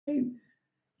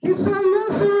Keeps on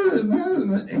messing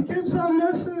with it. It keeps on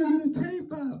messing the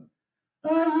tape up.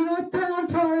 You're not down,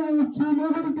 Charlie.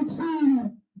 Nobody can see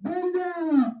you. Bend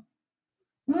down.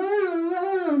 Lower,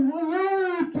 how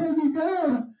low can you go?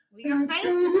 Your face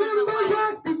is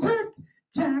what? Be quick.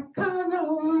 Jack Cano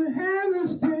with a hammer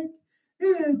stick.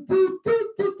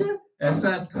 That's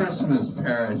not Christmas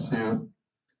parachute.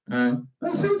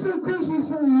 Let's sing some Christmas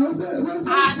song. What's that?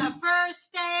 On the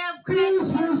first day of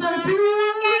Christmas, I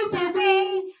get to be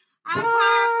a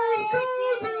partridge.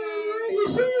 You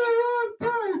sing a wrong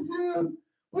part, Jim.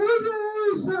 What is that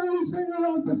other song you sing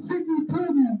about the figgy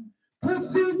pudding? Put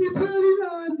figgy pudding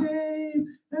on Dave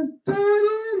and throw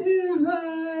it in his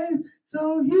eye so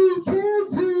he can't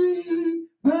see,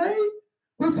 right?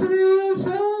 What's the name of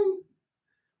that song?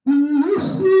 We wish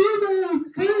you a Merry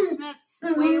Christmas.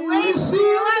 We wish you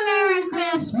a Merry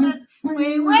Christmas.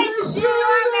 We wish you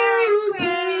a Merry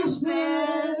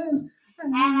Christmas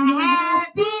and a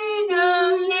Happy New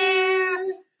Year.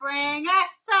 Bring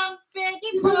us some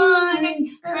figgy pudding.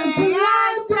 Bring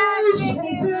us some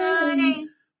figgy pudding.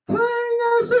 Bring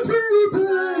us some figgy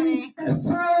pudding and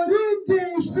throw it in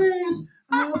Dave's face.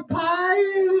 I'll pie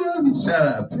it. Shut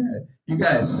up, Pat. You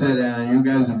guys sit down. You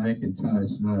guys are making too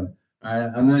much noise. All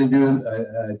right, I'm going to do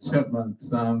a chipmunk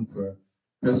song for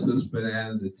Christmas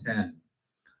Bonanza 10.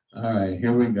 All right,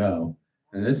 here we go.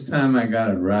 And this time I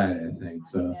got it right, I think.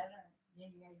 So.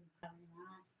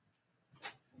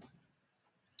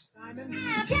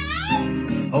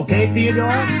 Okay,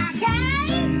 Theodore.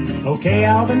 Okay,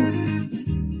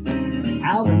 Alvin.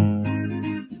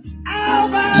 Alvin.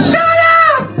 Shut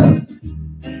up!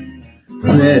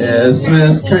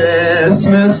 Christmas,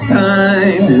 Christmas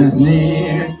time is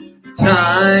near.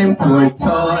 Time for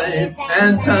toys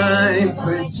and time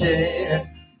for cheer.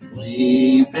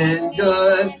 We've been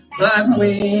good, but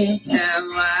we can't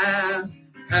last.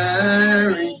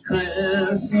 Hurry,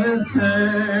 Christmas,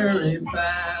 hurry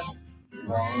fast.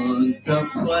 Want to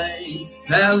play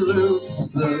that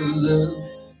loops the loop.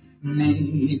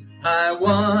 Me, I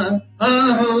want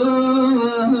a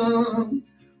home.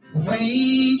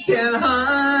 We can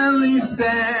hardly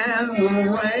stand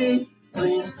the wait.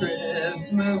 Please,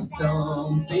 Christmas,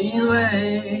 don't be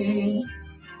late.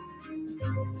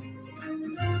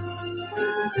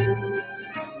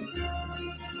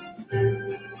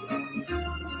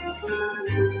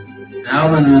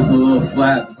 Alvin is a little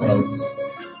flat, folks.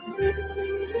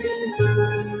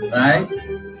 Right?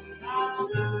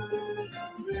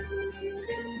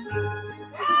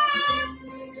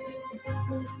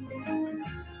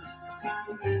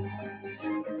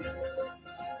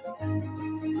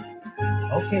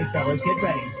 Okay, fellas, get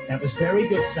ready. That was very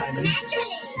good, Simon.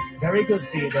 Very good,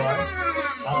 Theodore.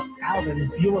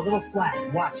 Alvin, you were a little flat.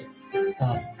 Watch it.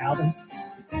 Alvin.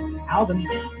 Alvin.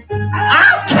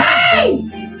 Okay!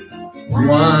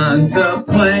 Want to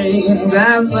play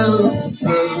that loops the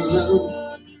loop.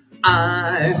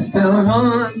 I still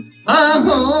want a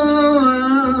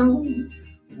home.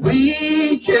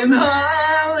 We can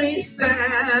hardly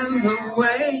stand the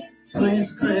wait.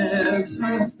 Please,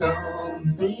 Christmas,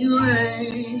 don't be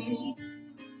late.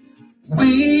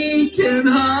 We can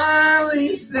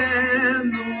hardly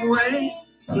stand the wait.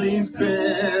 Please,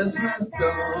 Christmas,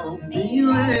 don't be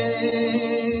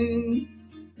late.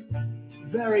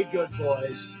 Very good,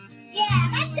 boys. Yeah,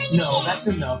 that's enough. No, that's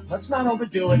enough. Let's not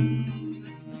overdo it.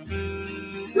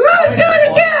 Let's do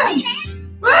it again!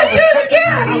 Let's do it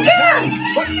again!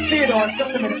 Again! Look, Theodore,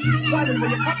 just a minute. Simon, will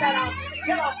you cut that out?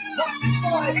 Get up!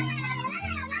 Boys!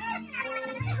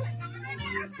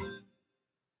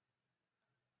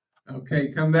 Okay,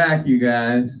 come back, you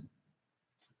guys.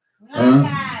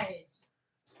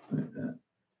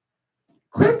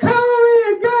 Quit calling me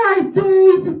a guy,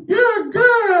 Dave. You're a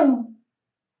girl.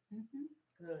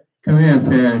 Good. Come here,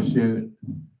 parachute.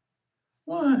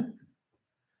 What?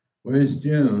 Where's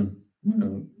June?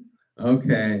 Oh,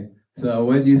 okay. So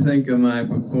what do you think of my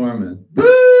performance?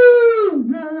 Boo!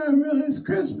 No, not really. It's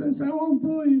Christmas. I won't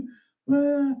boo you.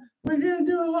 But we're going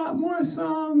to do a lot more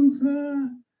songs.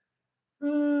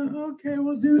 Okay,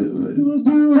 we'll do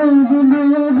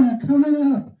coming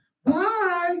up.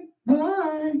 Bye.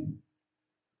 Bye.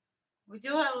 We'll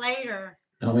do it later.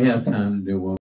 No, we have time to do one.